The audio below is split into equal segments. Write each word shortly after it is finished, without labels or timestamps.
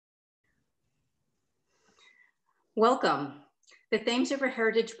Welcome. The Thames River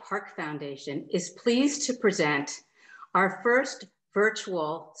Heritage Park Foundation is pleased to present our first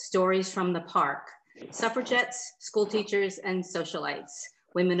virtual Stories from the Park, Suffragettes, Schoolteachers, and Socialites,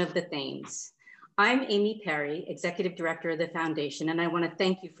 Women of the Thames. I'm Amy Perry, Executive Director of the Foundation, and I want to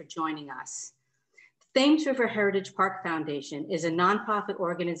thank you for joining us. The Thames River Heritage Park Foundation is a nonprofit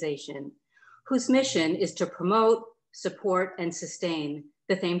organization whose mission is to promote, support, and sustain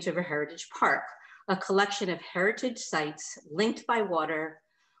the Thames River Heritage Park, a collection of heritage sites linked by water,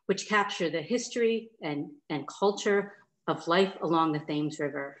 which capture the history and culture of life along the Thames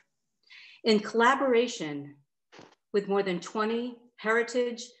River. In collaboration with more than 20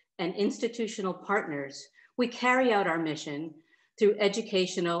 heritage and institutional partners, we carry out our mission through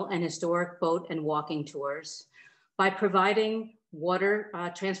educational and historic boat and walking tours by providing water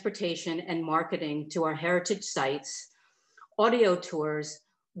transportation and marketing to our heritage sites, audio tours,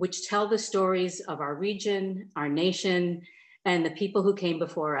 which tell the stories of our region, our nation, and the people who came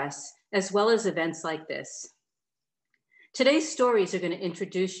before us, as well as events like this. Today's stories are going to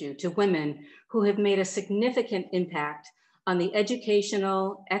introduce you to women who have made a significant impact on the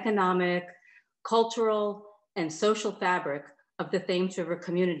educational, economic, cultural, and social fabric of the Thames River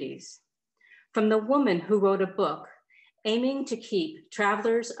communities. From the woman who wrote a book aiming to keep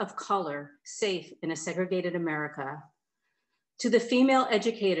travelers of color safe in a segregated America, to the female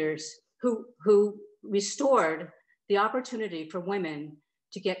educators who restored the opportunity for women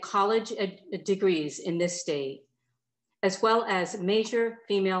to get college degrees in this state, as well as major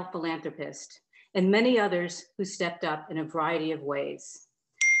female philanthropists and many others who stepped up in a variety of ways.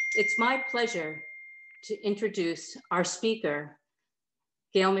 It's my pleasure to introduce our speaker,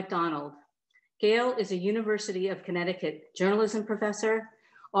 Gail MacDonald. Gail is a University of Connecticut journalism professor,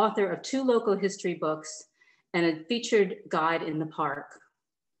 author of 2 local history books, and a featured guide in the park.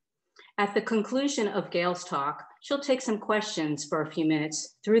 At the conclusion of Gail's talk, she'll take some questions for a few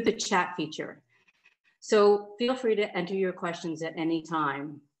minutes through the chat feature. So feel free to enter your questions at any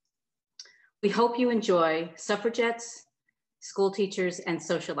time. We hope you enjoy Suffragettes, Schoolteachers, and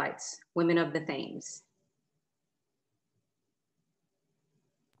Socialites, Women of the Thames.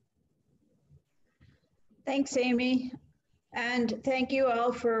 Thanks, Amy. And thank you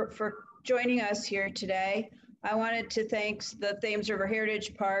all for joining us here today. I wanted to thank the Thames River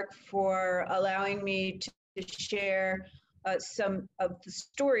Heritage Park for allowing me to share some of the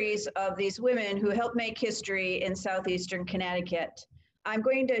stories of these women who helped make history in southeastern Connecticut. I'm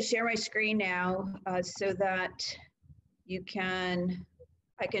going to share my screen now so that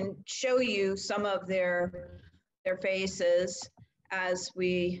I can show you some of their faces as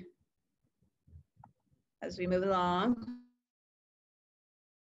we move along.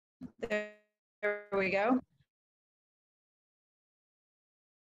 There we go.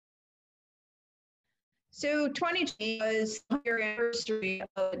 So 2020 was the year anniversary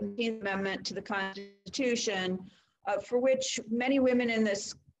of the 19th Amendment to the Constitution, for which many women in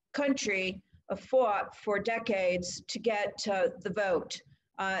this country fought for decades to get the vote.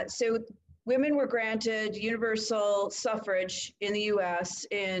 So women were granted universal suffrage in the US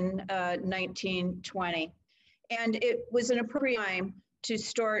in 1920. And it was an appropriate time to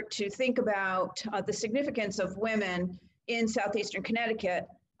start to think about the significance of women in southeastern Connecticut,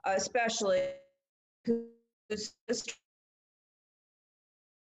 especially whose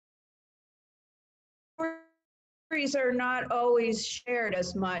stories are not always shared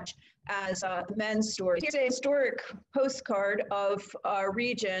as much as men's stories. Here's a historic postcard of our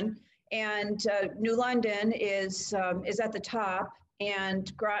region, and New London is at the top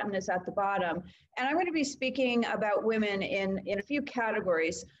and Groton is at the bottom. And I'm going to be speaking about women in a few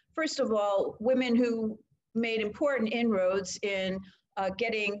categories. First of all, women who made important inroads in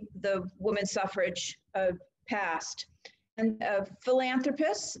getting the women's suffrage passed. And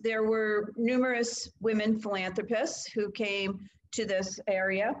philanthropists, there were numerous women philanthropists who came to this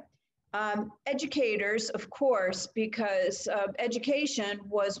area. Educators, of course, because education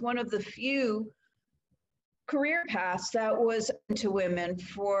was one of the few career paths that was to women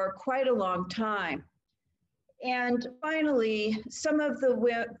for quite a long time. And finally, some of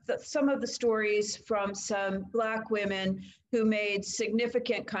the stories from some Black women who made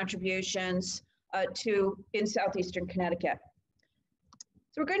significant contributions in southeastern Connecticut.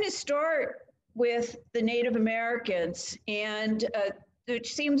 So we're going to start with the Native Americans, and it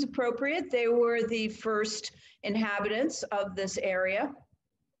seems appropriate. They were the first inhabitants of this area,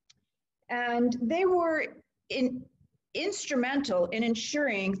 and they were instrumental in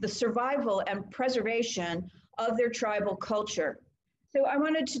ensuring the survival and preservation of their tribal culture. So I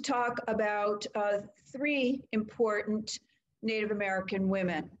wanted to talk about 3 important Native American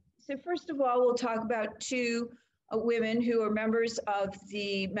women. So first of all, we'll talk about 2 women who are members of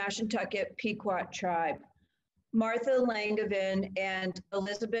the Mashantucket Pequot tribe, Martha Langevin and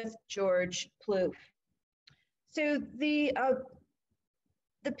Elizabeth George Plouffe. So the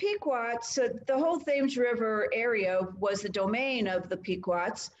Pequots, the whole Thames River area was the domain of the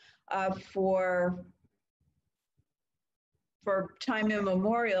Pequots for time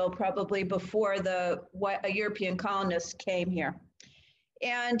immemorial, probably before European colonists came here.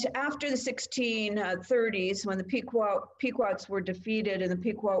 And after the 1630s, when the Pequots were defeated in the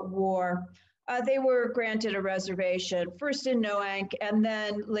Pequot War, they were granted a reservation, first in Noank and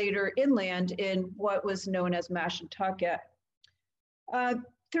then later inland in what was known as Mashantucket.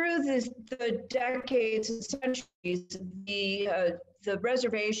 Through the decades and centuries, the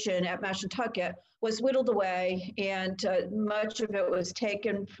reservation at Mashantucket was whittled away, and much of it was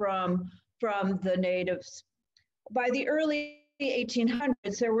taken from the natives. By the early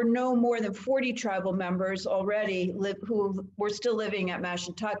 1800s, there were no more than 40 tribal members already who were still living at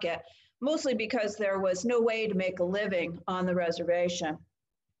Mashantucket, mostly because there was no way to make a living on the reservation.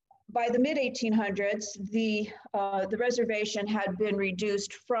 By the mid-1800s, the reservation had been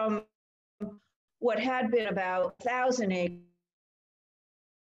reduced from what had been about 1,000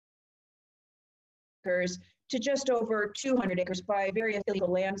 acres to just over 200 acres by various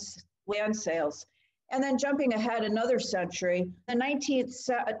illegal land sales. And then jumping ahead another century, in the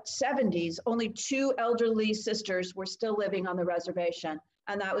 1970s, only 2 elderly sisters were still living on the reservation,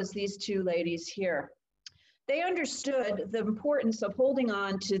 and that was these 2 ladies here. They understood the importance of holding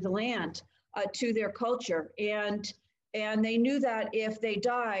on to the land, to their culture, and they knew that if they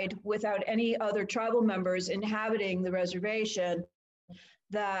died without any other tribal members inhabiting the reservation,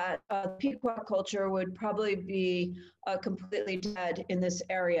 that Pequot culture would probably be completely dead in this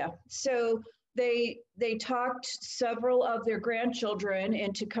area. So they talked several of their grandchildren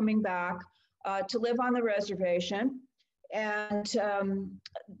into coming back to live on the reservation. And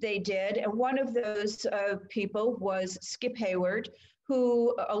they did. And one of those people was Skip Hayward,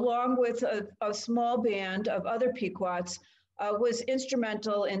 who, along with a small band of other Pequots, was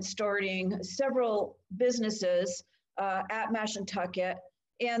instrumental in starting several businesses at Mashantucket.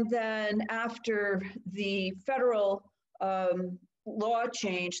 And then after the federal law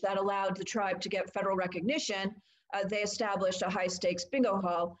change that allowed the tribe to get federal recognition, they established a high-stakes bingo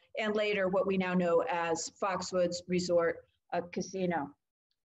hall, and later what we now know as Foxwoods Resort Casino.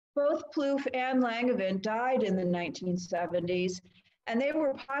 Both Plouffe and Langevin died in the 1970s, and they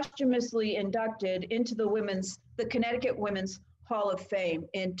were posthumously inducted into the Connecticut Women's Hall of Fame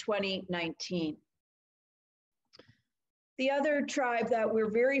in 2019. The other tribe that we're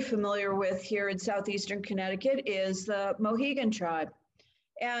very familiar with here in southeastern Connecticut is the Mohegan tribe.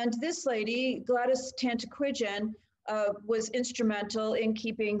 And this lady, Gladys Tantaquidgeon, was instrumental in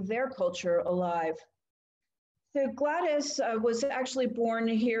keeping their culture alive. So Gladys was actually born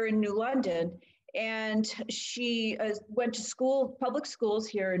here in New London, and she went to public schools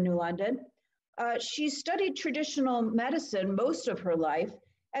here in New London. She studied traditional medicine most of her life,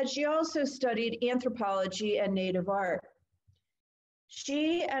 and she also studied anthropology and native art.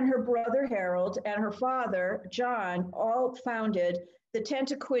 She and her brother Harold and her father, John, all founded the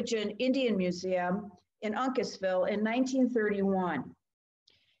Tantaquidgeon Indian Museum in Uncasville in 1931.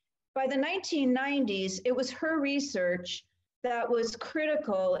 By the 1990s, it was her research that was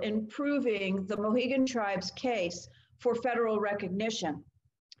critical in proving the Mohegan tribe's case for federal recognition.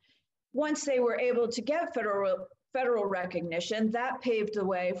 Once they were able to get federal recognition, that paved the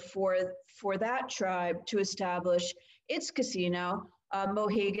way for that tribe to establish its casino,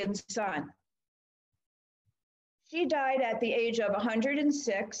 Mohegan Sun. She died at the age of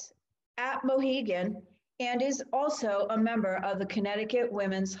 106 at Mohegan and is also a member of the Connecticut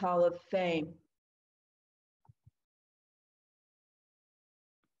Women's Hall of Fame.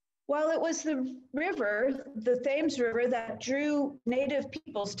 While it was the river, the Thames River, that drew native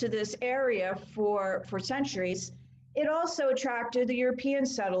peoples to this area for centuries, it also attracted the European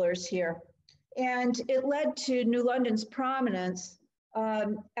settlers here. And it led to New London's prominence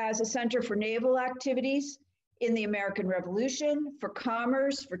as a center for naval activities in the American Revolution, for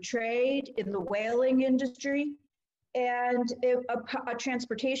commerce, for trade, in the whaling industry, and a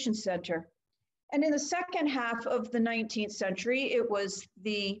transportation center. And in the second half of the 19th century, it was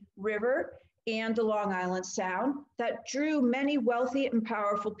the river and the Long Island Sound that drew many wealthy and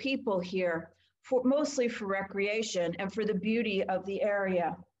powerful people here, mostly for recreation and for the beauty of the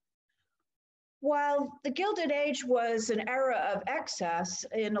area. While the Gilded Age was an era of excess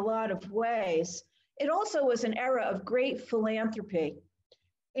in a lot of ways, it also was an era of great philanthropy.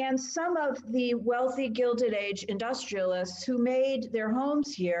 And some of the wealthy Gilded Age industrialists who made their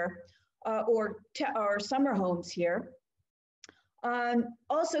homes here or summer homes here,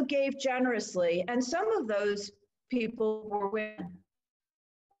 also gave generously, and some of those people were women.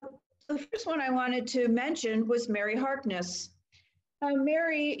 The first one I wanted to mention was Mary Harkness.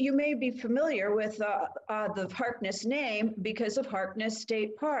 Mary, you may be familiar with the Harkness name because of Harkness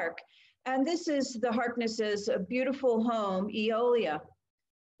State Park. And this is the Harknesses' beautiful home, Eolia.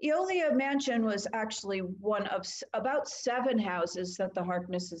 Eolia Mansion was actually one of about 7 houses that the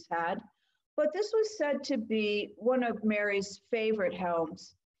Harknesses had, but this was said to be one of Mary's favorite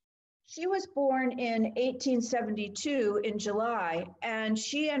homes. She was born in 1872 in July, and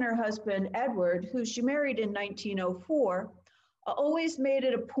she and her husband, Edward, who she married in 1904, always made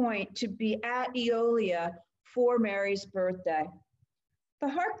it a point to be at Eolia for Mary's birthday. The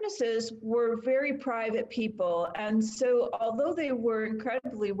Harknesses were very private people, and so although they were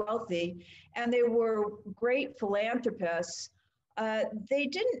incredibly wealthy and they were great philanthropists, they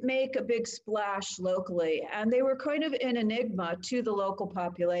didn't make a big splash locally, and they were kind of an enigma to the local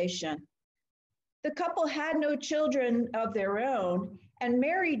population. The couple had no children of their own, and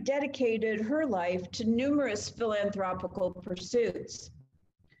Mary dedicated her life to numerous philanthropical pursuits.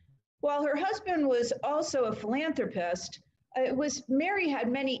 While her husband was also a philanthropist, Mary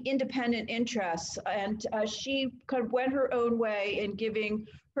had many independent interests, and she kind of went her own way in giving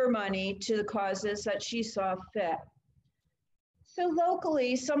her money to the causes that she saw fit. So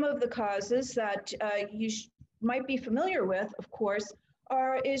locally, some of the causes that you might be familiar with, of course,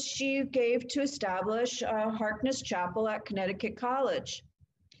 is she gave to establish Harkness Chapel at Connecticut College.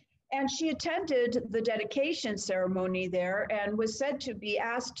 And she attended the dedication ceremony there and was said to be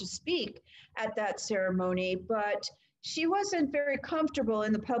asked to speak at that ceremony, but she wasn't very comfortable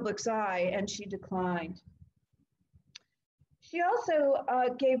in the public's eye and she declined. She also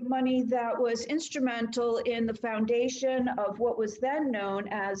gave money that was instrumental in the foundation of what was then known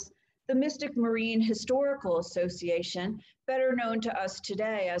as the Mystic Marine Historical Association, better known to us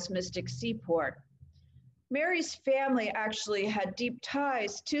today as Mystic Seaport. Mary's family actually had deep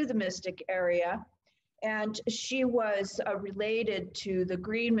ties to the Mystic area, and she was related to the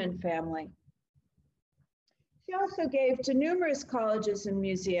Greenman family. She also gave to numerous colleges and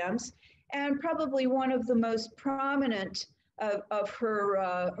museums, and probably one of the most prominent of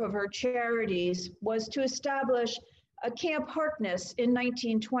her charities was to establish a Camp Harkness in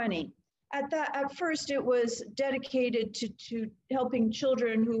 1920. At first, it was dedicated to helping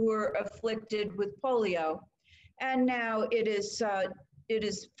children who were afflicted with polio, and now it is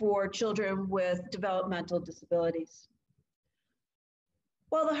for children with developmental disabilities.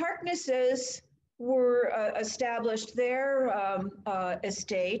 Well, the Harknesses were established their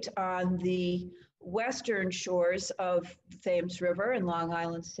estate on the western shores of the Thames River and Long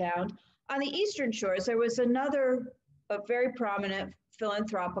Island Sound. On the eastern shores, there was another very prominent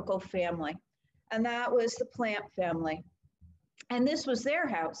philanthropical family, and that was the Plant family. And this was their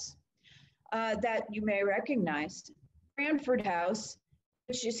house that you may recognize. Branford House,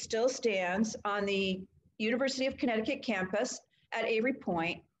 which still stands on the University of Connecticut campus at Avery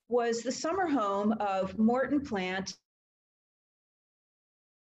Point, was the summer home of Morton Plant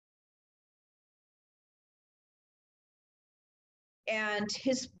and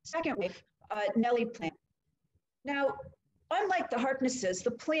his second wife, Nellie Plant. Now, unlike the Harknesses,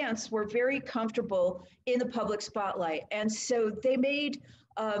 the Plants were very comfortable in the public spotlight, and so they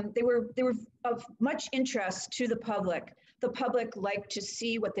were of much interest to the public. The public liked to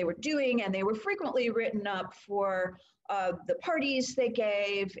see what they were doing, and they were frequently written up for the parties they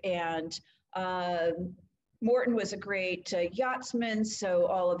gave. And Morton was a great yachtsman, so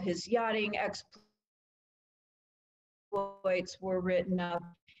all of his yachting exploits were written up.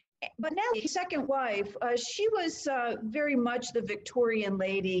 But Nellie, his second wife, she was very much the Victorian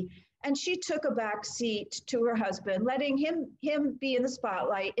lady, and she took a back seat to her husband, letting him be in the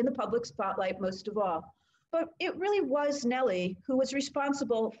spotlight, in the public spotlight most of all. But it really was Nellie who was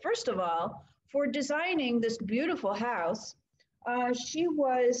responsible, first of all, for designing this beautiful house. She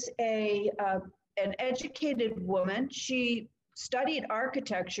was an educated woman. She studied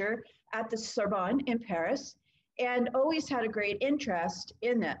architecture at the Sorbonne in Paris and always had a great interest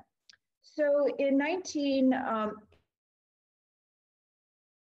in it. So in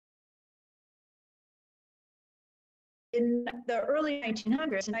the early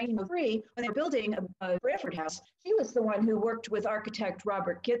 1900s, in 1903, when they were building a Branford House, she was the one who worked with architect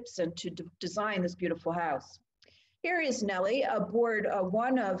Robert Gibson to design this beautiful house. Here is Nellie aboard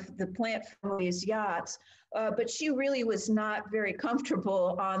one of the Plant family's yachts, but she really was not very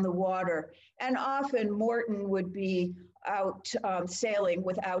comfortable on the water. And often Morton would be out sailing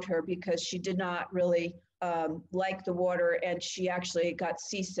without her because she did not really like the water, and she actually got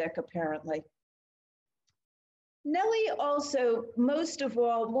seasick apparently. Nellie also, most of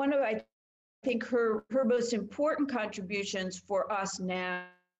all, one of, I think, her most important contributions for us now,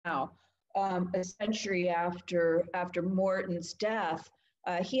 a century after Morton's death,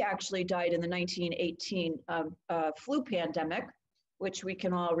 he actually died in the 1918 flu pandemic, which we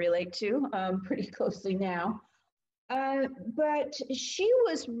can all relate to pretty closely now. But she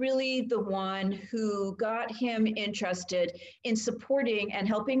was really the one who got him interested in supporting and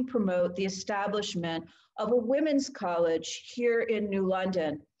helping promote the establishment of a women's college here in New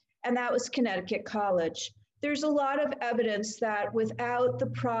London, and that was Connecticut College. There's a lot of evidence that without the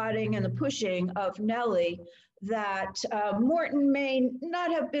prodding and the pushing of Nellie, that Morton may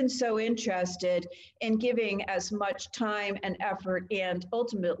not have been so interested in giving as much time and effort and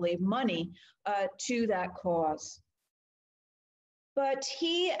ultimately money to that cause. But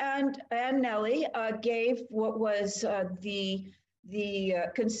he and Nellie gave what was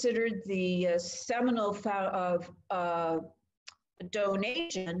considered the seminal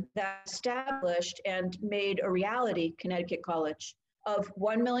donation that established and made a reality Connecticut College of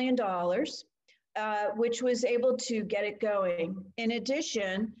 $1 million, which was able to get it going. In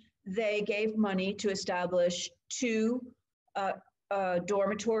addition, they gave money to establish 2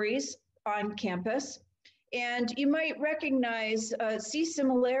 dormitories on campus. And you might recognize, see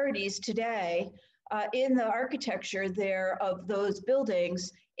similarities today in the architecture there of those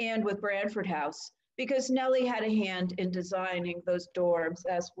buildings and with Branford House, because Nellie had a hand in designing those dorms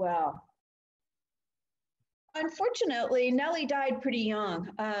as well. Unfortunately, Nellie died pretty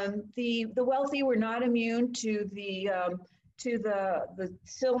young. The wealthy were not immune to the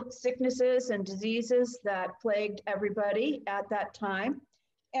sicknesses and diseases that plagued everybody at that time.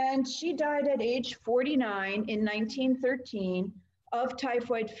 And she died at age 49 in 1913 of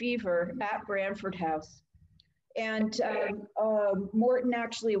typhoid fever at Branford House. And Morton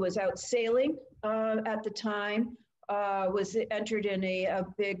actually was out sailing at the time, was entered in a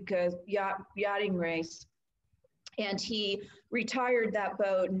big yachting race. And he retired that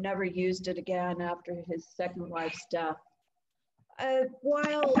boat and never used it again after his second wife's death.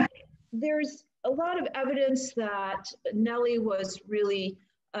 While there's a lot of evidence that Nellie was really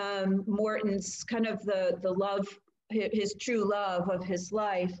Morton's kind of the love, his true love of his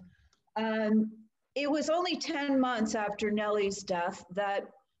life. It was only 10 months after Nellie's death that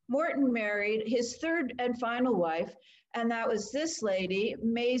Morton married his third and final wife, and that was this lady,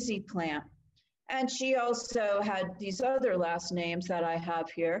 Maisie Plant. And she also had these other last names that I have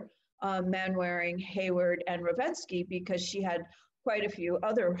here, Manwaring, Hayward, and Ravensky, because she had quite a few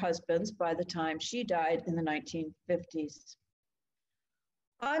other husbands by the time she died in the 1950s.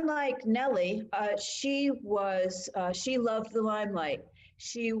 Unlike Nellie, she loved the limelight.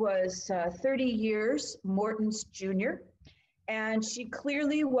 She was 30 years Morton's junior, and she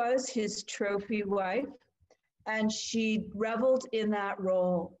clearly was his trophy wife, and she reveled in that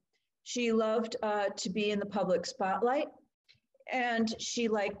role. She loved to be in the public spotlight, and she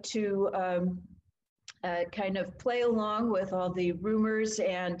liked to kind of play along with all the rumors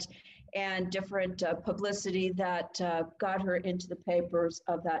and different publicity that got her into the papers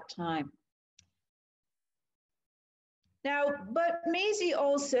of that time. Now, but Maisie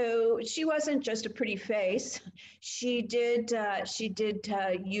also, she wasn't just a pretty face. She did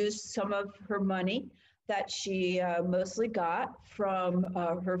use some of her money that she mostly got from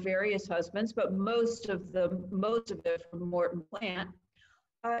her various husbands, but most of it from Morton Plant.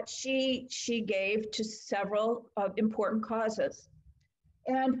 She gave to several important causes.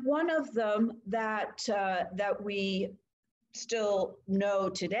 And one of them that we still know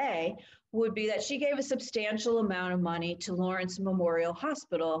today would be that she gave a substantial amount of money to Lawrence Memorial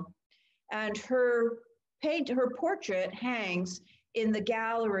Hospital, and her portrait hangs in the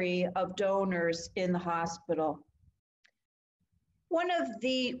gallery of donors in the hospital. One of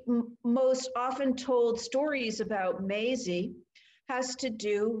the most often told stories about Maisie has to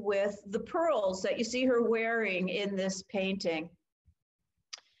do with the pearls that you see her wearing in this painting.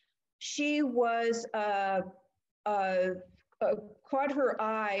 She was caught her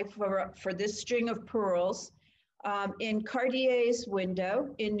eye for this string of pearls in Cartier's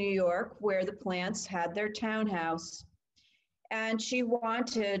window in New York, where the Plants had their townhouse. And she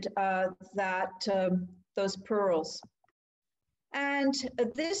wanted those pearls. And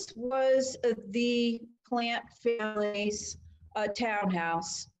this was the Plant family's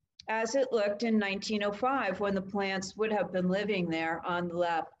townhouse as it looked in 1905, when the Plants would have been living there on the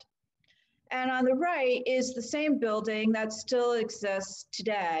left. And on the right is the same building that still exists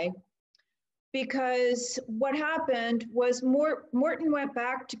today. because what happened was Morton went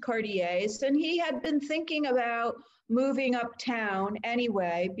back to Cartier's, and he had been thinking about moving uptown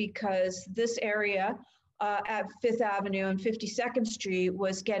anyway, because this area at Fifth Avenue and 52nd Street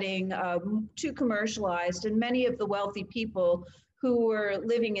was getting too commercialized, and many of the wealthy people who were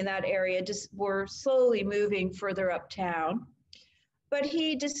living in that area just were slowly moving further uptown. But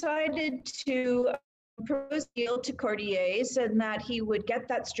he decided to propose a deal to Cartier's, and that he would get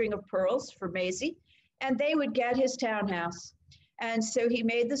that string of pearls for Maisie, and they would get his townhouse. And so he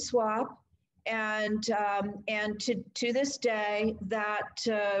made the swap, and to this day, that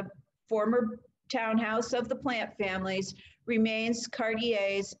former townhouse of the Plant families remains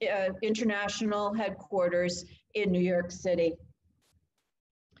Cartier's international headquarters in New York City.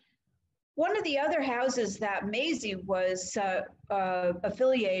 One of the other houses that Maisie was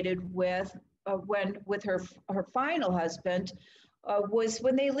affiliated with with her final husband was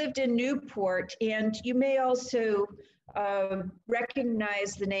when they lived in Newport, and you may also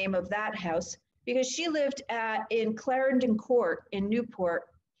recognize the name of that house because she lived in Clarendon Court in Newport.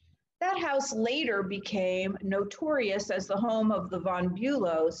 That house later became notorious as the home of the Von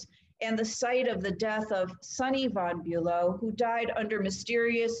Bülows and the site of the death of Sonny Von Bülow, who died under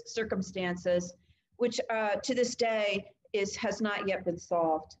mysterious circumstances, which to this day has not yet been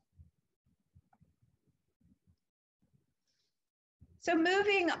solved. So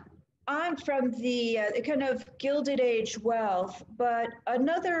moving on from the kind of Gilded Age wealth, but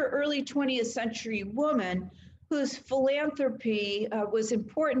another early 20th century woman whose philanthropy was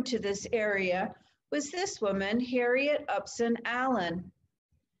important to this area was this woman, Harriet Upson Allen.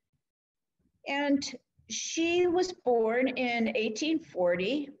 And she was born in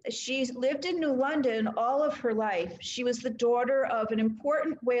 1840. She lived in New London all of her life. She was the daughter of an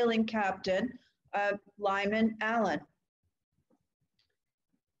important whaling captain, Lyman Allen.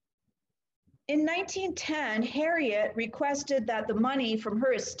 In 1910, Harriet requested that the money from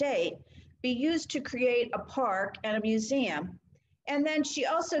her estate be used to create a park and a museum. And then she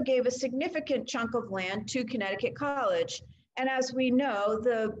also gave a significant chunk of land to Connecticut College. And as we know,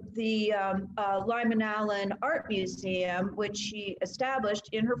 the Lyman Allen Art Museum, which she established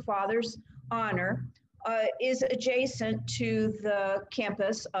in her father's honor, is adjacent to the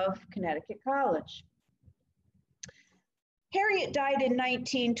campus of Connecticut College. Harriet died in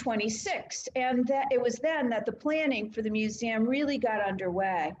 1926, and it was then that the planning for the museum really got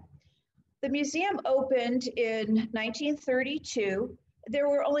underway. The museum opened in 1932. There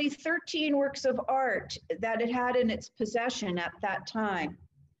were only 13 works of art that it had in its possession at that time.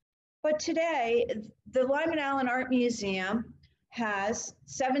 But today, the Lyman Allen Art Museum has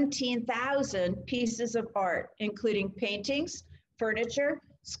 17,000 pieces of art, including paintings, furniture,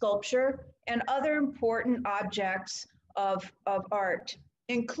 sculpture, and other important objects of art,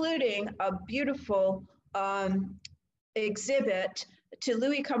 including a beautiful exhibit to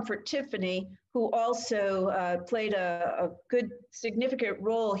Louis Comfort Tiffany, who also played a good, significant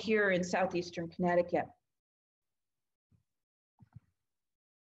role here in southeastern Connecticut.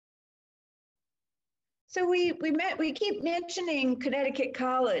 So we keep mentioning Connecticut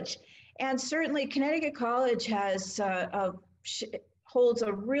College, and certainly Connecticut College holds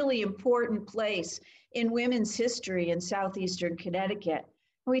a really important place in women's history in southeastern Connecticut.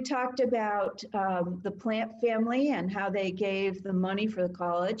 We talked about the Plant family and how they gave the money for the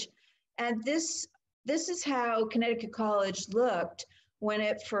college. And this is how Connecticut College looked when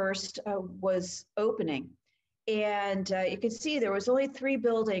it first was opening. And you can see there was only 3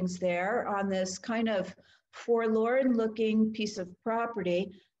 buildings there on this kind of forlorn looking piece of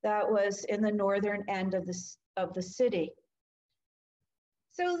property that was in the northern end of the city.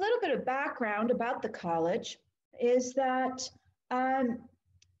 So a little bit of background about the college is that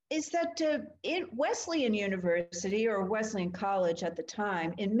Wesleyan University, or Wesleyan College at the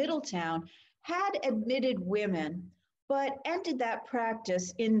time, in Middletown had admitted women, but ended that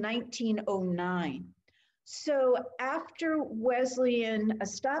practice in 1909. So after Wesleyan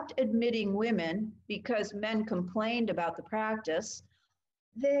stopped admitting women because men complained about the practice,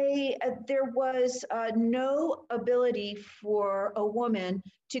 there was no ability for a woman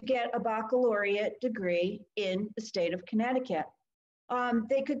to get a baccalaureate degree in the state of Connecticut.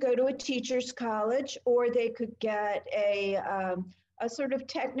 They could go to a teacher's college, or they could get a sort of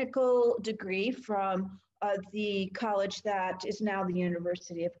technical degree from the college that is now the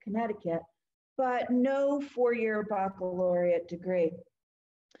University of Connecticut, but no 4-year baccalaureate degree.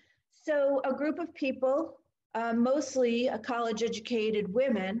 So a group of people, mostly college-educated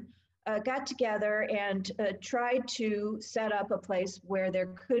women, got together and tried to set up a place where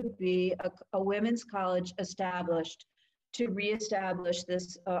there could be a women's college established. to reestablish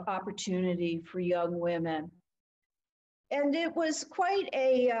this opportunity for young women. And it was quite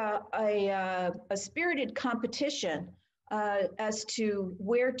a spirited competition as to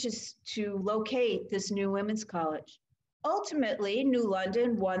where to locate this new women's college. Ultimately, New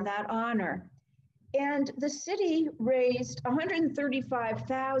London won that honor. And the city raised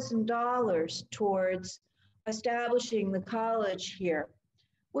 $135,000 towards establishing the college here,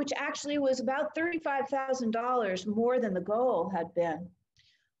 which actually was about $35,000 more than the goal had been.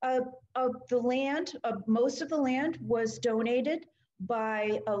 Most of the land was donated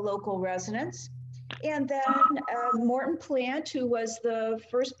by local residents. And then Morton Plant, who was the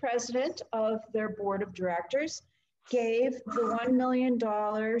first president of their board of directors, gave the $1 million,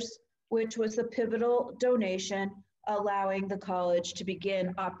 which was the pivotal donation, allowing the college to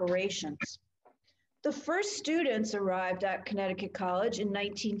begin operations. The first students arrived at Connecticut College in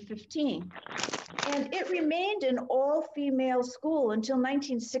 1915, and it remained an all-female school until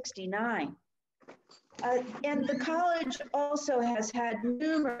 1969. And the college also has had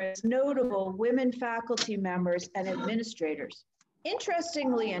numerous notable women faculty members and administrators.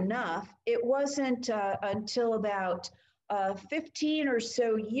 Interestingly enough, it wasn't until about 15 or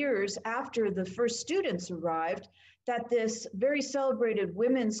so years after the first students arrived that this very celebrated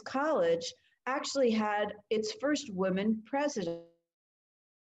women's college actually had its first woman president.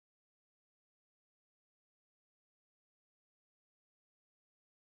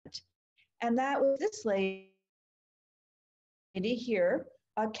 And that was this lady here,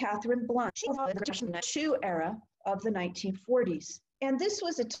 Catherine Blunt. She was in the Section 2 era of the 1940s. And this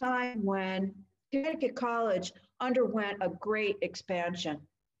was a time when Connecticut College underwent a great expansion.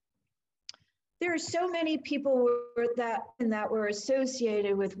 There are so many people that were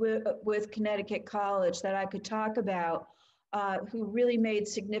associated with Connecticut College that I could talk about who really made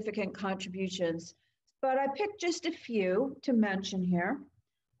significant contributions. But I picked just a few to mention here.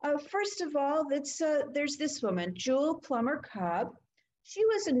 First of all, there's this woman, Jewel Plummer Cobb. She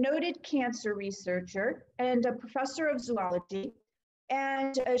was a noted cancer researcher and a professor of zoology.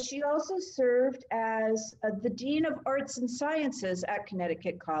 And she also served as the Dean of Arts and Sciences at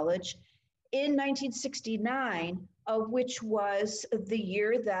Connecticut College in 1969, which was the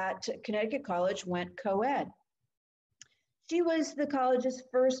year that Connecticut College went co-ed. She was the college's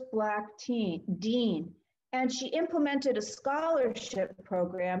first Black dean, and she implemented a scholarship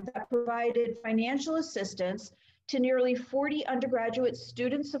program that provided financial assistance to nearly 40 undergraduate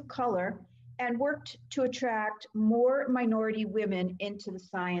students of color and worked to attract more minority women into the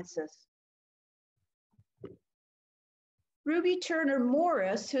sciences. Ruby Turner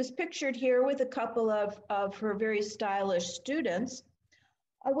Morris, who's pictured here with a couple of her very stylish students,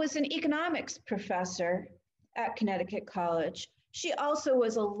 was an economics professor at Connecticut College. She also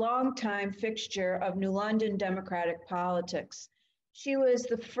was a longtime fixture of New London Democratic politics. She was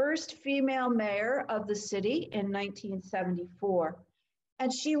the first female mayor of the city in 1974.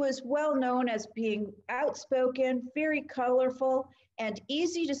 And she was well known as being outspoken, very colorful, and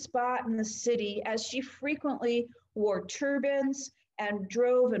easy to spot in the city, as she frequently wore turbans and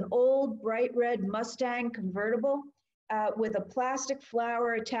drove an old bright red Mustang convertible with a plastic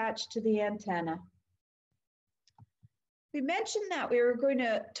flower attached to the antenna. We mentioned that we were going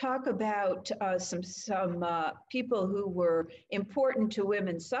to talk about some people who were important to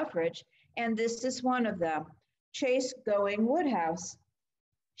women's suffrage, and this is one of them, Chase Going Woodhouse.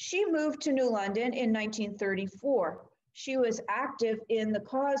 She moved to New London in 1934. She was active in the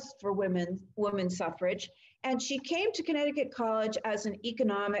cause for women's suffrage, and she came to Connecticut College as an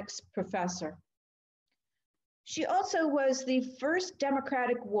economics professor. She also was the first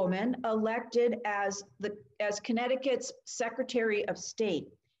Democratic woman elected as Connecticut's Secretary of State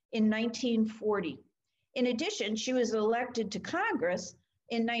in 1940. In addition, she was elected to Congress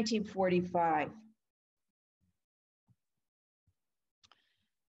in 1945.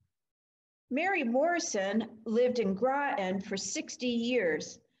 Mary Morrison lived in Groton for 60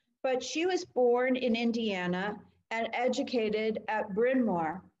 years, but she was born in Indiana and educated at Bryn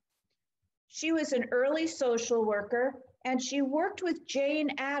Mawr. She was an early social worker, and she worked with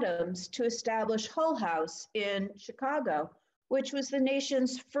Jane Addams to establish Hull House in Chicago, which was the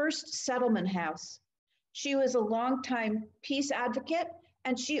nation's first settlement house. She was a longtime peace advocate,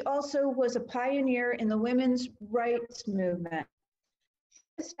 and she also was a pioneer in the women's rights movement.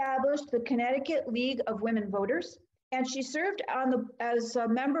 She established the Connecticut League of Women Voters, and she served as a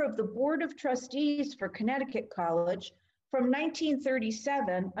member of the Board of Trustees for Connecticut College from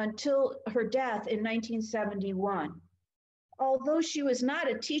 1937 until her death in 1971. Although she was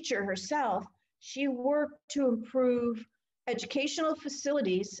not a teacher herself, she worked to improve educational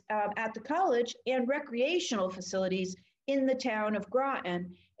facilities at the college and recreational facilities in the town of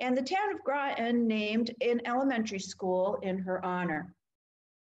Groton, and the town of Groton named an elementary school in her honor.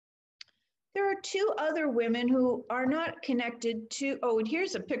 There are two other women who are not connected to, oh, and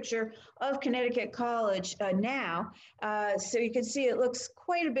here's a picture of Connecticut College now. So you can see it looks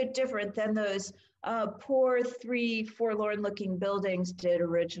quite a bit different than those poor, three forlorn-looking buildings did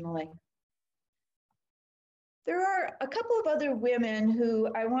originally. There are a couple of other women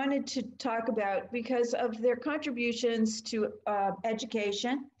who I wanted to talk about because of their contributions to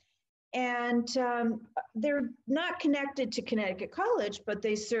education. And they're not connected to Connecticut College, but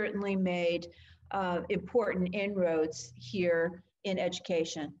they certainly made important inroads here in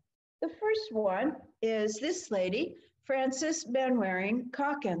education. The first one is this lady, Frances Mainwaring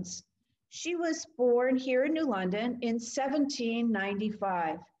Calkins. She was born here in New London in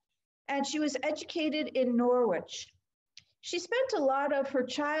 1795, and she was educated in Norwich. She spent a lot of her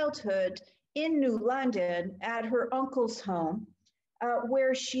childhood in New London at her uncle's home,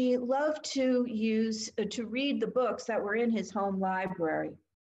 where she loved to read the books that were in his home library.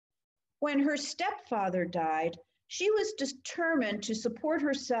 When her stepfather died, she was determined to support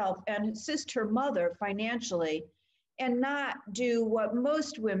herself and assist her mother financially and not do what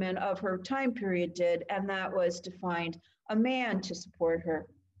most women of her time period did, and that was to find a man to support her.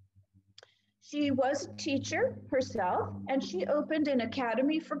 She was a teacher herself, and she opened an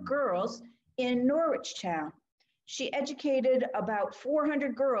academy for girls in Norwich Town. She educated about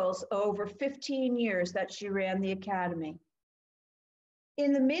 400 girls over 15 years that she ran the academy.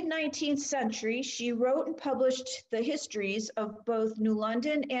 In the mid-19th century, she wrote and published the histories of both New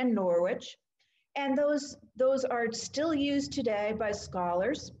London and Norwich, and those are still used today by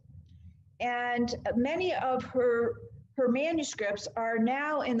scholars. And many of her manuscripts are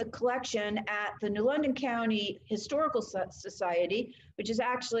now in the collection at the New London County Historical Society, which is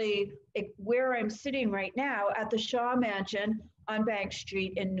actually where I'm sitting right now at the Shaw Mansion on Bank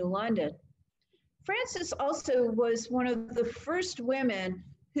Street in New London. Frances also was one of the first women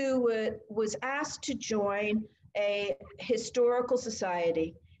who was asked to join a historical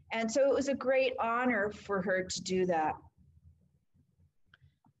society. And so it was a great honor for her to do that.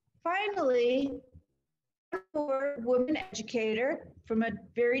 Finally, a woman educator from a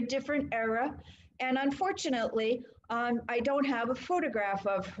very different era. And unfortunately, I don't have a photograph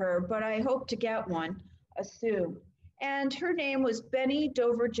of her, but I hope to get one soon. And her name was Benny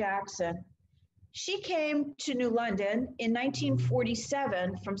Dover Jackson. She came to New London in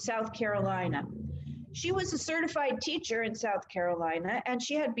 1947 from South Carolina. She was a certified teacher in South Carolina, and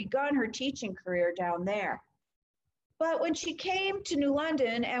she had begun her teaching career down there. But when she came to New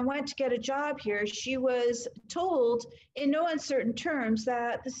London and went to get a job here, she was told in no uncertain terms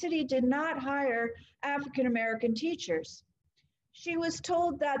that the city did not hire African-American teachers. She was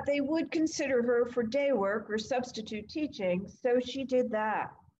told that they would consider her for day work or substitute teaching, so she did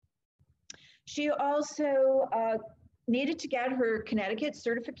that. She also needed to get her Connecticut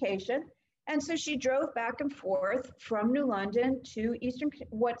certification, and so she drove back and forth from New London to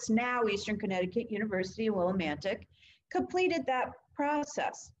what's now Eastern Connecticut University in Willimantic, completed that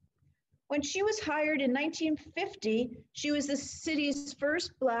process. When she was hired in 1950, she was the city's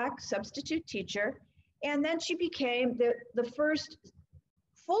first Black substitute teacher, and then she became the first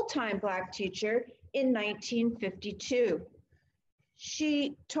full-time Black teacher in 1952.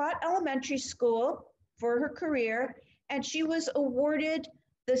 She taught elementary school for her career, and she was awarded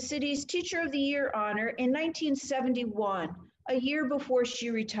the city's Teacher of the Year honor in 1971, a year before she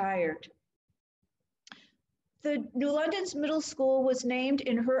retired. The New London's middle school was named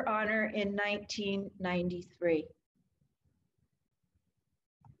in her honor in 1993.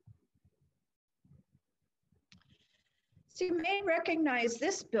 So you may recognize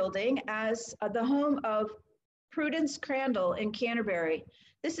this building as the home of Prudence Crandall in Canterbury.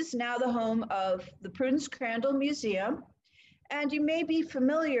 This is now the home of the Prudence Crandall Museum. And you may be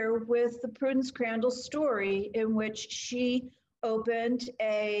familiar with the Prudence Crandall story, in which she opened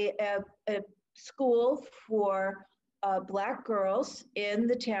a school for Black girls in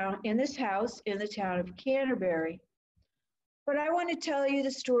this house in the town of Canterbury. But I want to tell you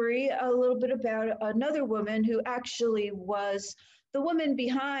the story a little bit about another woman who actually was the woman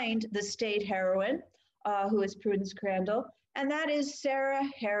behind the state heroine, who is Prudence Crandall, and that is Sarah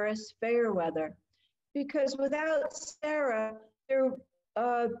Harris Fairweather. Because without Sarah,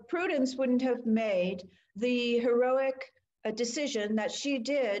 Prudence wouldn't have made the heroic decision that she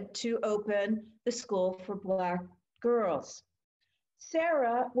did to open the school for Black girls.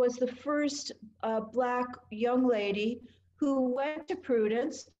 Sarah was the first Black young lady who went to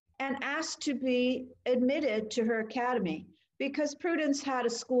Prudence and asked to be admitted to her academy, because Prudence had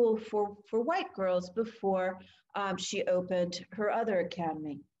a school for white girls before she opened her other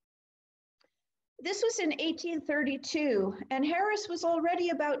academy. This was in 1832, and Harris was already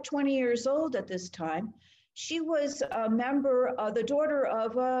about 20 years old at this time. She was a member, the daughter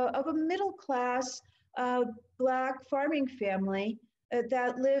of a middle-class Black farming family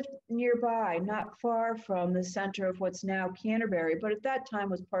that lived nearby, not far from the center of what's now Canterbury, but at that time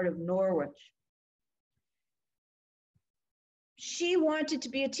was part of Norwich. She wanted to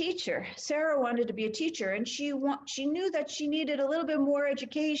be a teacher. Sarah wanted to be a teacher, and she knew that she needed a little bit more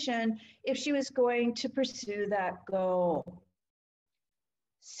education if she was going to pursue that goal.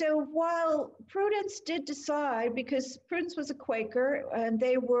 So while Prudence did decide, because Prudence was a Quaker and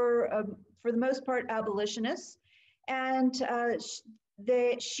they were, for the most part, abolitionists, and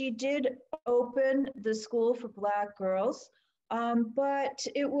she did open the school for Black girls, but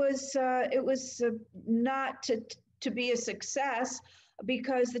it was not to be a success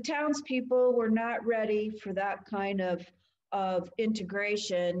because the townspeople were not ready for that kind of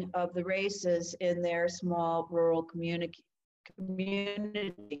integration of the races in their small rural community.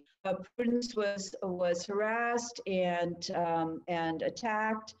 Prudence was harassed and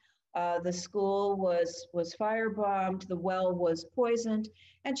attacked. The school was firebombed, the well was poisoned,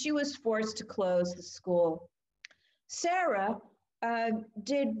 and she was forced to close the school. Sarah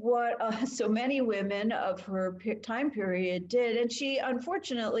did what so many women of her time period did, and she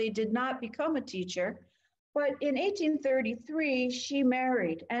unfortunately did not become a teacher. But in 1833, she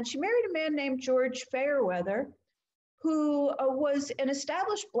married, and she married a man named George Fairweather, who was an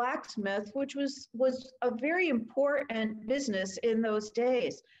established blacksmith, which was a very important business in those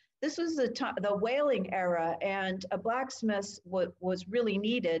days. This was the whaling era, and a blacksmith was really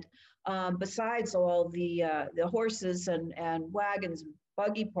needed, besides all the horses and wagons,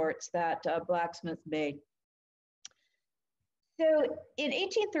 buggy parts that blacksmiths made. So in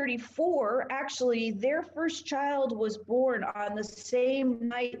 1834, actually, their first child was born on the same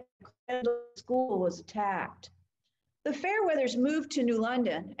night the school was attacked. The Fairweathers moved to New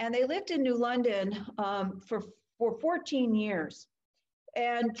London, and they lived in New London for 14 years.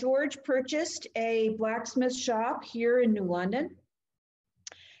 And George purchased a blacksmith shop here in New London.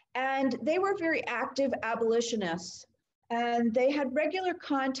 And they were very active abolitionists. And they had regular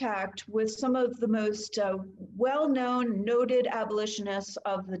contact with some of the most well-known, noted abolitionists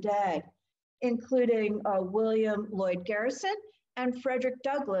of the day, including William Lloyd Garrison and Frederick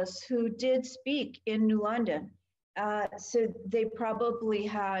Douglass, who did speak in New London. So they probably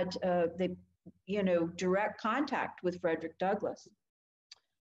had direct contact with Frederick Douglass.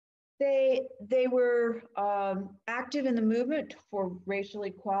 They were active in the movement for racial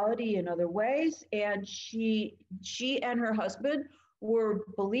equality in other ways, and she and her husband were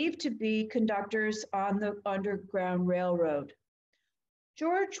believed to be conductors on the Underground Railroad.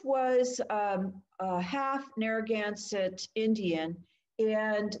 George was a half Narragansett Indian,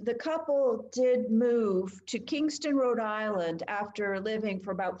 and the couple did move to Kingston, Rhode Island after living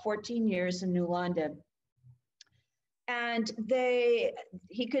for about 14 years in New London. And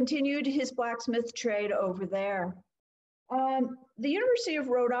he continued his blacksmith trade over there. The University of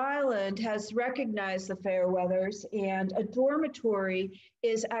Rhode Island has recognized the Fairweathers, and a dormitory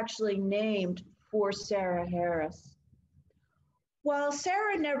is actually named for Sarah Harris. While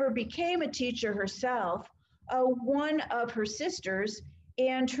Sarah never became a teacher herself, one of her sisters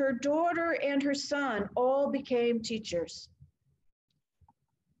and her daughter and her son all became teachers.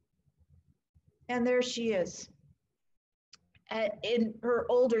 And there she is in her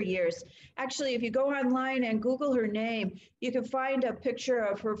older years. Actually, if you go online and Google her name, you can find a picture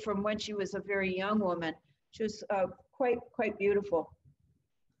of her from when she was a very young woman. She was quite beautiful.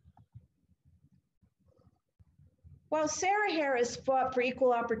 While Sarah Harris fought for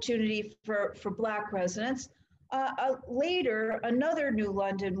equal opportunity for Black residents, later, another New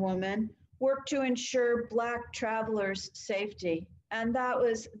London woman worked to ensure Black travelers' safety. And that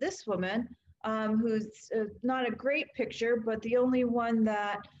was this woman, who's not a great picture, but the only one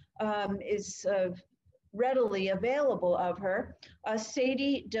that is readily available of her,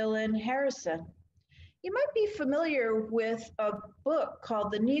 Sadie Dillon Harrison. You might be familiar with a book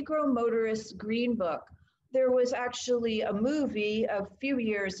called The Negro Motorist Green Book. There was actually a movie a few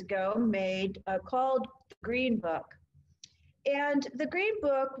years ago made called The Green Book. And the Green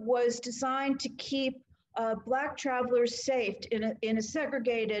Book was designed to keep Black travelers safe in a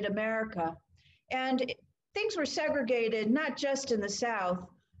segregated America. And things were segregated not just in the South,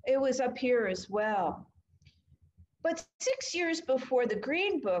 it was up here as well. But 6 years before the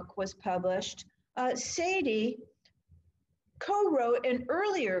Green Book was published, Sadie co-wrote an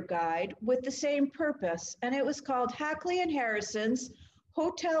earlier guide with the same purpose, and it was called Hackley and Harrison's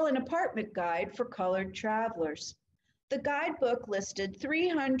Hotel and Apartment Guide for Colored Travelers. The guidebook listed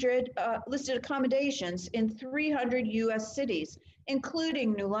listed accommodations in 300 U.S. cities,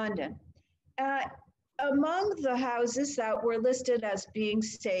 including New London. Among the houses that were listed as being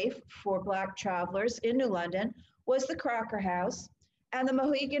safe for Black travelers in New London was the Crocker House and the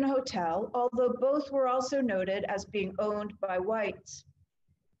Mohegan Hotel, although both were also noted as being owned by whites.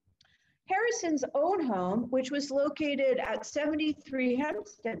 Harrison's own home, which was located at 73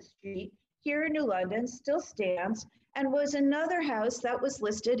 Hempstead Street here in New London, still stands and was another house that was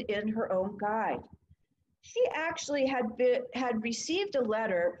listed in her own guide. She actually had received a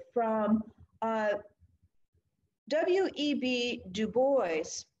letter from W.E.B. Du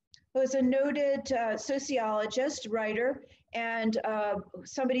Bois, who was a noted sociologist, writer, and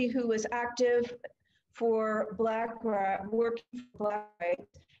somebody who was active for working for Black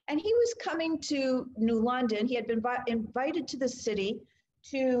rights. And he was coming to New London. He had been invited to the city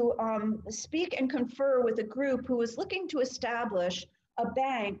to speak and confer with a group who was looking to establish a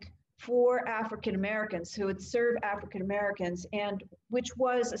bank for African Americans, who would serve African Americans, and which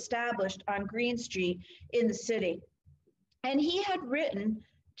was established on Green Street in the city. And he had written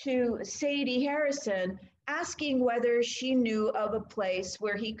to Sadie Harrison asking whether she knew of a place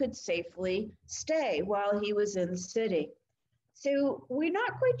where he could safely stay while he was in the city. So we're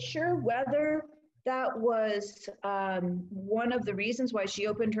not quite sure whether that was one of the reasons why she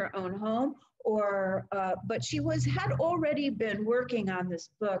opened her own home, or but she had already been working on this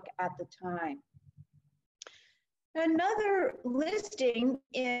book at the time. Another listing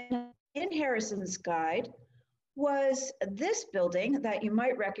in Harrison's guide was this building that you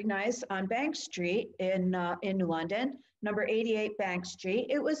might recognize on Bank Street in New London, number 88 Bank Street.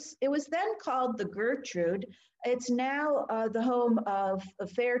 It was then called the Gertrude. It's now the home of a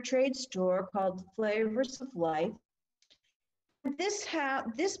fair trade store called Flavors of Life.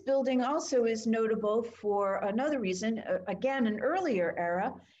 This building also is notable for another reason, again, an earlier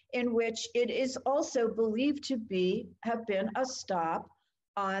era, in which it is also believed to have been a stop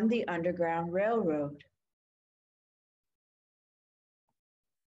on the Underground Railroad.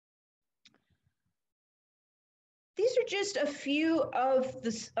 These are just a few of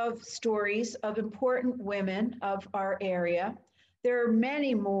stories of important women of our area. There are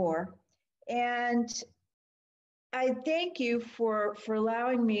many more, and I thank you for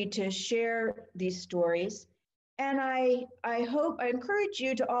allowing me to share these stories. And I encourage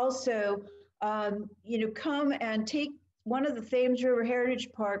you to also, come and take one of the Thames River Heritage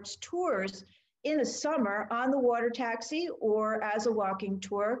Park's tours in the summer on the water taxi or as a walking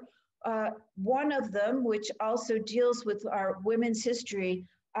tour. One of them, which also deals with our women's history,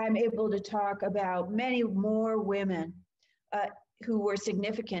 I'm able to talk about many more women who were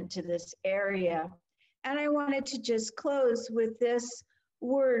significant to this area. And I wanted to just close with this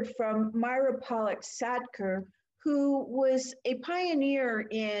word from Myra Pollock Sadker, who was a pioneer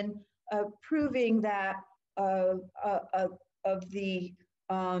in proving that of the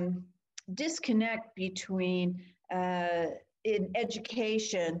disconnect between in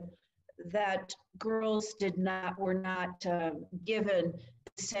education, that girls were not given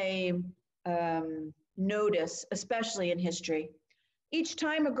the same notice, especially in history. Each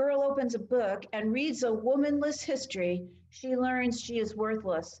time a girl opens a book and reads a womanless history, she learns she is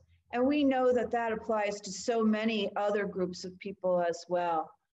worthless. And we know that that applies to so many other groups of people as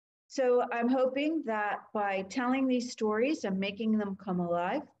well. So I'm hoping that by telling these stories and making them come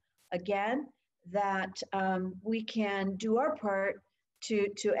alive, again, that we can do our part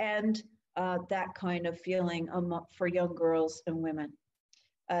to end that kind of feeling for young girls and women.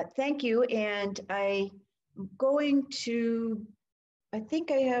 Thank you, and I'm going to, I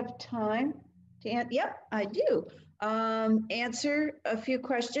think I have time to, yep, I do, answer a few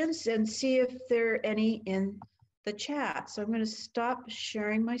questions and see if there are any in the chat. So I'm going to stop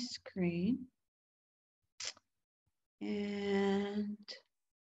sharing my screen. And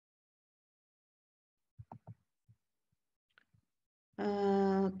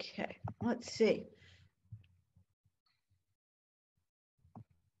okay, let's see.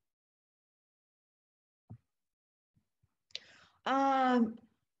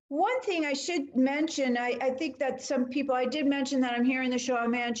 One thing I should mention, I think that some people, I did mention that I'm here in the Shaw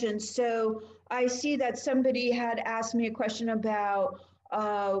Mansion, so I see that somebody had asked me a question about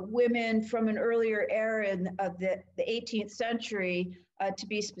women from an earlier era of the 18th century, to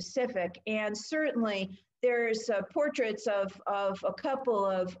be specific. And certainly there's portraits of a couple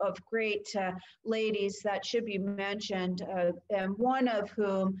of great ladies that should be mentioned, and one of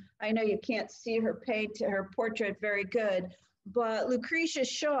whom, I know you can't see her portrait very good, But Lucretia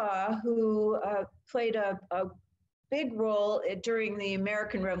Shaw, who played a big role during the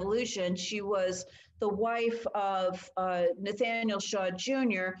American Revolution, she was the wife of Nathaniel Shaw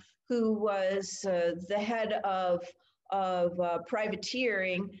Jr., who was the head of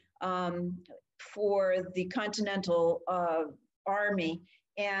privateering for the Continental Army.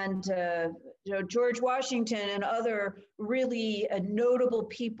 And George Washington and other really notable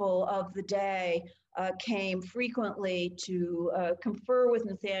people of the day came frequently to confer with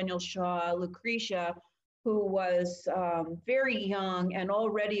Nathaniel Shaw. Lucretia, who was very young and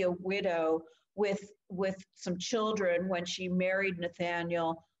already a widow with some children when she married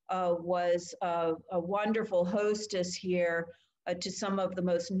Nathaniel, was a wonderful hostess here to some of the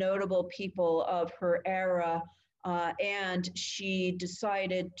most notable people of her era. And she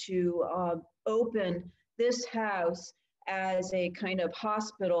decided to open this house as a kind of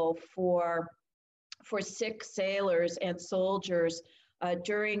hospital for sick sailors and soldiers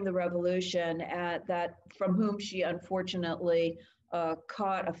during the Revolution, from whom she unfortunately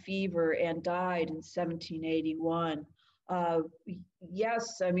caught a fever and died in 1781.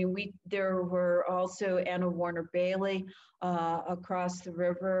 Yes, I mean, there were also Anna Warner Bailey across the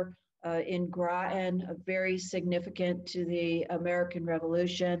river in Groton, very significant to the American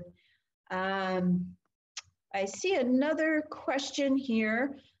Revolution. I see another question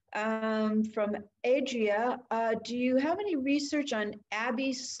here from Adria. Do you have any research on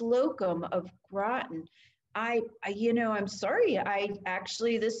Abby Slocum of Groton? I'm sorry.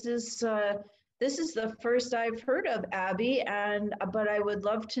 This is the first I've heard of Abby, but I would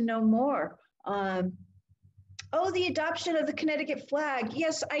love to know more. Oh, the adoption of the Connecticut flag.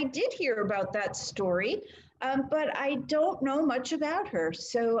 Yes, I did hear about that story, but I don't know much about her.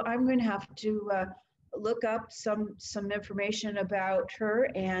 So I'm going to have to look up some information about her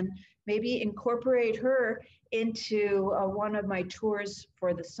and maybe incorporate her into one of my tours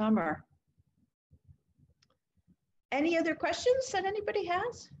for the summer. Any other questions that anybody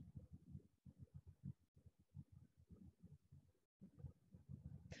has?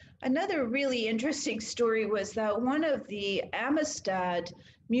 Another really interesting story was that one of the Amistad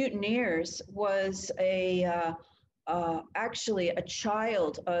mutineers was actually a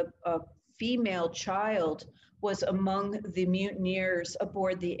child, a female child was among the mutineers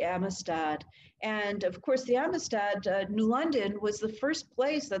aboard the Amistad. And of course, the Amistad, New London was the first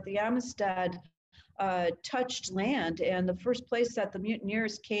place that the Amistad touched land and the first place that the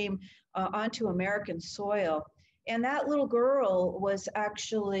mutineers came onto American soil. And that little girl was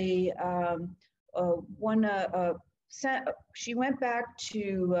actually she went back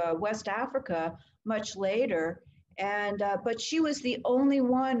to West Africa much later, but she was the only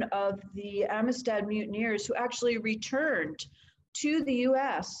one of the Amistad mutineers who actually returned to the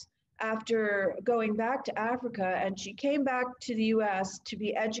U.S. after going back to Africa, and she came back to the U.S. to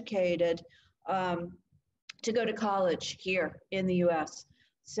be educated, to go to college here in the U.S.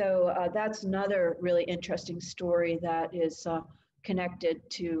 So that's another really interesting story that is connected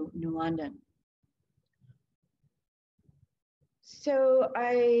to New London. So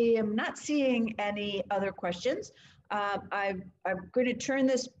I am not seeing any other questions. I'm going to turn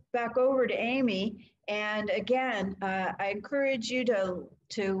this back over to Amy. And again, I encourage you to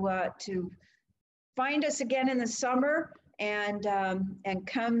find us again in the summer and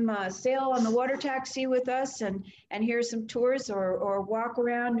come sail on the water taxi with us and hear some tours or walk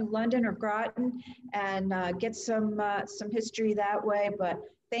around New London or Groton and get some history that way. But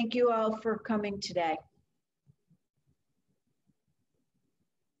thank you all for coming today.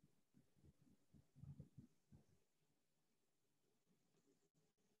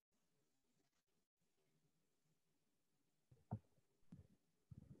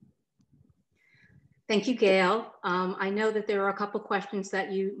 Thank you, Gail. I know that there are a couple questions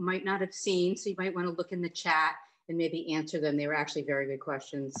that you might not have seen, so you might want to look in the chat and maybe answer them. They were actually very good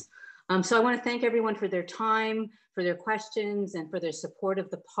questions. So I want to thank everyone for their time, for their questions, and for their support of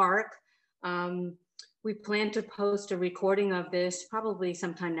the park. We plan to post a recording of this probably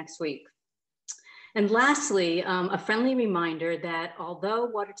sometime next week. And lastly, a friendly reminder that although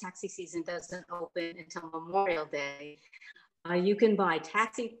water taxi season doesn't open until Memorial Day, you can buy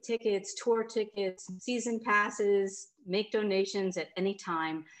taxi tickets, tour tickets, season passes, make donations at any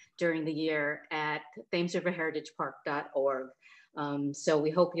time during the year at thamesriverheritagepark.org. So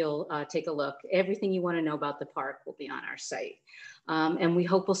we hope you'll take a look. Everything you want to know about the park will be on our site. And we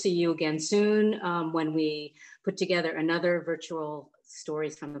hope we'll see you again soon when we put together another virtual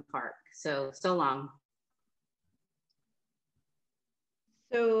Stories from the Park. So long.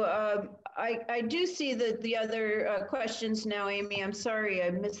 So I do see the other questions now, Amy. I'm sorry, I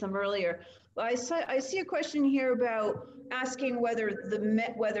missed them earlier. But I see a question here about asking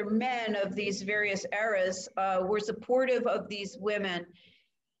whether men of these various eras were supportive of these women.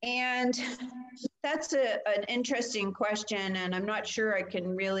 And that's an interesting question, and I'm not sure I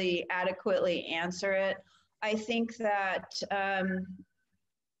can really adequately answer it. I think that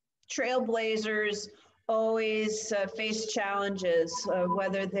trailblazers always face challenges,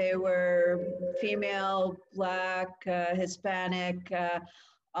 whether they were female, Black, Hispanic,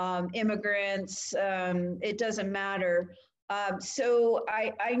 immigrants, it doesn't matter. So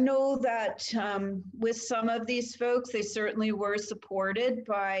I know that with some of these folks, they certainly were supported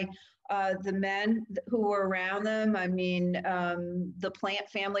by the men who were around them. I mean, the Plant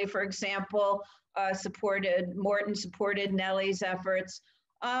family, for example, Morton supported Nellie's efforts.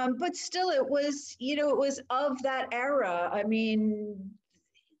 But still, it was, you know, it was of that era. I mean,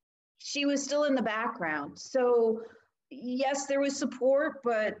 she was still in the background. So yes, there was support,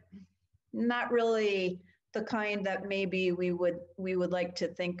 but not really the kind that maybe we would like to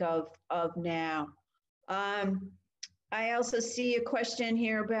think of now. I also see a question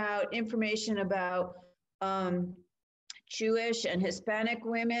here about information about Jewish and Hispanic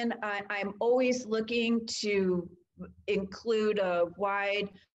women. I'm always looking to include a wide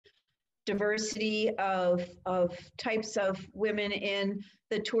diversity of types of women in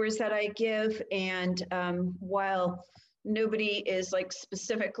the tours that I give. And while nobody is like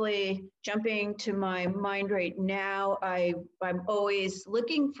specifically jumping to my mind right now, I'm always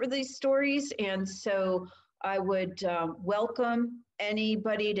looking for these stories. And so I would welcome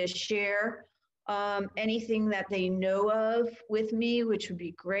anybody to share anything that they know of with me, which would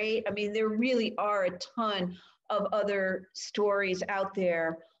be great. I mean, there really are a ton of other stories out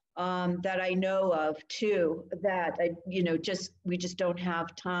there that I know of too, that we just don't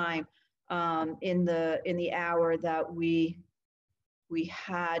have time in the hour that we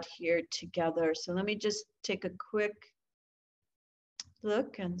had here together. So let me just take a quick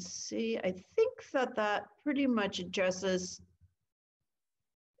look and see. I think that pretty much addresses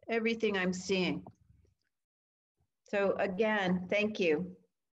everything I'm seeing. So again, thank you.